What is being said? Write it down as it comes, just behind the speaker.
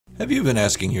Have you been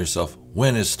asking yourself,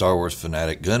 when is Star Wars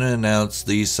Fanatic going to announce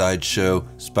the Sideshow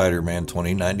Spider-Man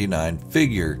 2099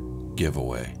 figure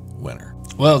giveaway winner?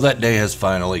 Well, that day has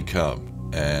finally come,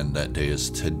 and that day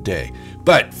is today.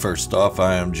 But first off,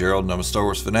 I am Gerald, and I'm a Star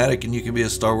Wars Fanatic, and you can be a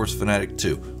Star Wars Fanatic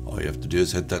too. All you have to do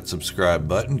is hit that subscribe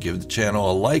button, give the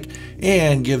channel a like,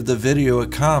 and give the video a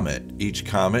comment. Each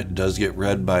comment does get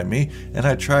read by me, and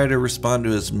I try to respond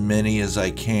to as many as I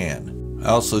can. I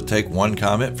also take one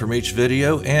comment from each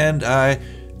video and I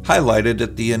highlight it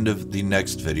at the end of the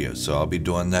next video, so I'll be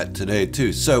doing that today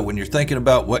too. So when you're thinking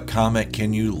about what comment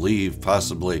can you leave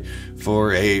possibly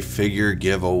for a figure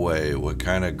giveaway, what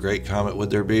kind of great comment would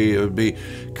there be? It would be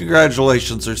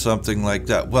congratulations or something like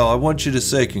that. Well, I want you to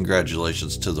say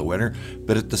congratulations to the winner,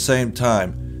 but at the same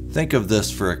time, think of this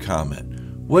for a comment.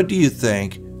 What do you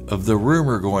think of the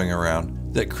rumor going around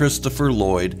that Christopher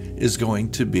Lloyd is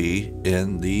going to be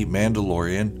in the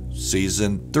Mandalorian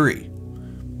Season 3?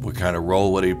 What kind of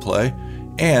role would he play?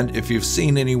 And if you've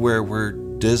seen anywhere where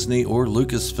Disney or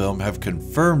Lucasfilm have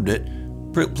confirmed it,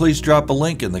 please drop a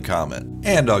link in the comment.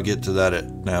 And I'll get to that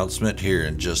announcement here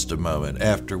in just a moment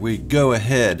after we go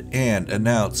ahead and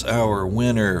announce our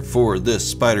winner for this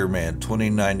Spider-Man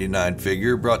 2099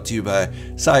 figure, brought to you by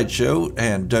Sideshow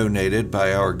and donated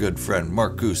by our good friend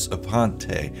Marcus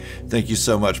Aponte. Thank you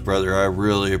so much, brother. I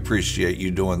really appreciate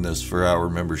you doing this for our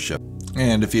membership.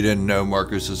 And if you didn't know,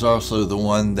 Marcus is also the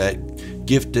one that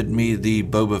gifted me the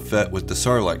Boba Fett with the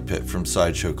Sarlacc pit from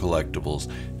Sideshow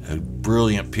Collectibles. A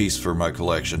brilliant piece for my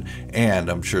collection, and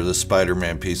I'm sure the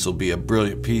Spider-Man piece will be a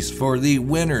brilliant piece for the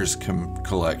winner's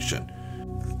collection.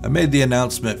 I made the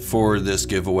announcement for this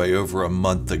giveaway over a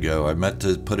month ago. I meant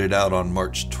to put it out on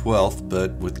March 12th,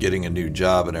 but with getting a new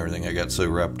job and everything, I got so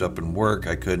wrapped up in work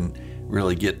I couldn't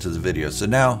really get to the video. So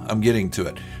now I'm getting to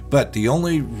it. But the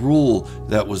only rule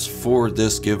that was for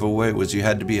this giveaway was you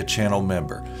had to be a channel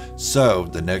member. So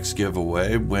the next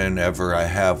giveaway, whenever I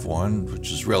have one,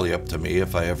 which is really up to me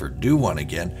if I ever do one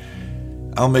again,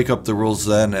 I'll make up the rules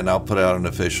then and I'll put out an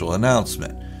official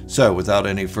announcement. So without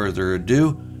any further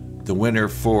ado, the winner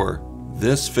for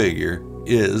this figure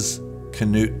is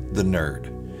Knut the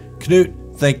Nerd.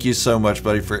 Knut, thank you so much,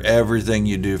 buddy, for everything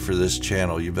you do for this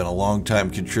channel. You've been a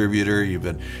long-time contributor. You've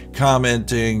been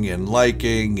commenting and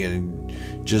liking and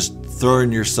just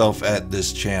throwing yourself at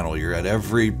this channel. You're at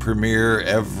every premiere,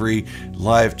 every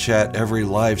live chat, every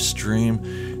live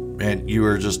stream, and you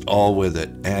are just all with it.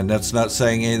 And that's not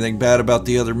saying anything bad about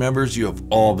the other members. You have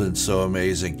all been so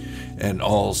amazing and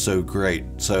all so great.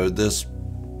 So this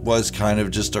was kind of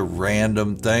just a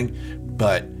random thing,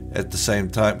 but at the same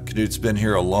time, Knut's been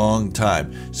here a long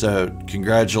time, so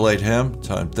congratulate him.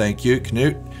 Tell him thank you,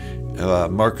 Knut.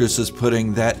 Marcus is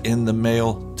putting that in the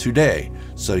mail today,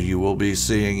 so you will be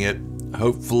seeing it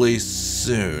hopefully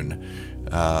soon.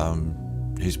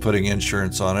 He's putting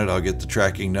insurance on it. I'll get the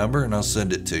tracking number and I'll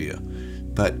send it to you.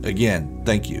 But again,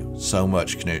 thank you so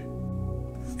much, Knut.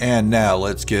 And now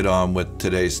let's get on with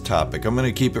today's topic. I'm going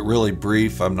to keep it really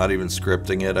brief. I'm not even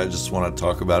scripting it. I just want to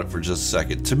talk about it for just a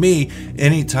second. To me,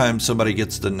 anytime somebody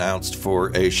gets announced for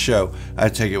a show, I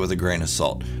take it with a grain of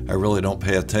salt. I really don't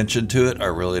pay attention to it.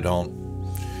 I'm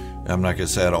not going to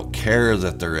say I don't care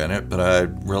that they're in it, but I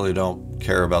really don't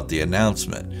care about the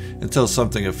announcement until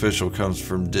something official comes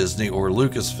from Disney or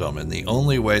Lucasfilm. And the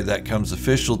only way that comes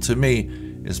official to me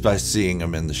is by seeing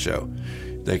them in the show.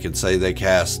 They can say they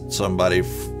cast somebody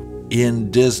in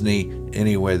Disney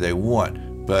any way they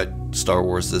want, but Star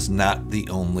Wars is not the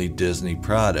only Disney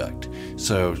product.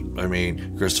 So, I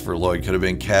mean, Christopher Lloyd could have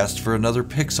been cast for another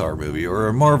Pixar movie or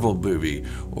a Marvel movie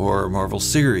or a Marvel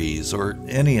series or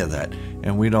any of that,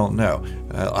 and we don't know.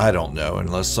 I don't know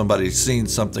unless somebody's seen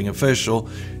something official.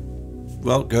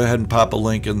 Well, go ahead and pop a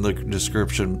link in the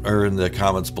description or in the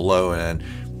comments below and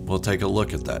we'll take a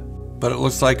look at that. But it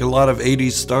looks like a lot of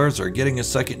 80s stars are getting a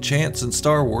second chance in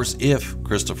Star Wars if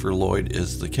Christopher Lloyd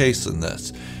is the case in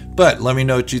this. But let me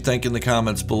know what you think in the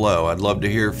comments below. I'd love to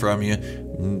hear from you.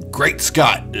 Great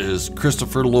Scott, is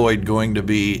Christopher Lloyd going to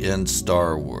be in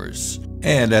Star Wars?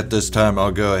 And at this time,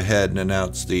 I'll go ahead and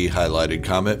announce the highlighted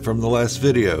comment from the last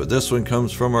video. This one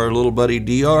comes from our little buddy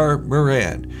DR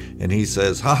Moran, and he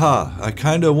says, "Haha, I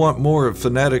kinda want more of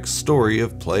Fanatic's story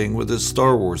of playing with his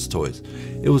Star Wars toys.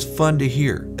 It was fun to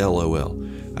hear, LOL.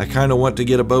 I kinda want to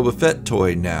get a Boba Fett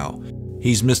toy now.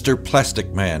 He's Mr.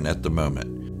 Plastic Man at the moment."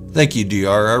 Thank you,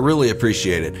 DR. I really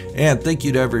appreciate it. And thank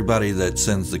you to everybody that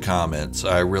sends the comments.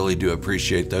 I really do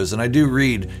appreciate those, and I do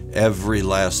read every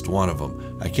last one of them.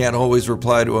 I can't always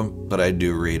reply to them, but I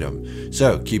do read them.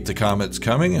 So keep the comments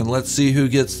coming, and let's see who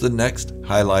gets the next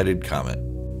highlighted comment.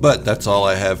 But that's all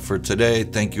I have for today.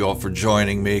 Thank you all for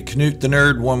joining me. Canute the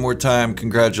Nerd, one more time.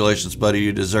 Congratulations, buddy.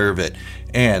 You deserve it.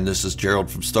 And this is Gerald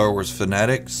from Star Wars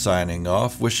Fanatic signing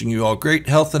off, wishing you all great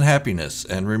health and happiness.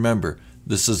 And remember,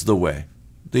 this is the way,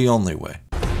 the only way.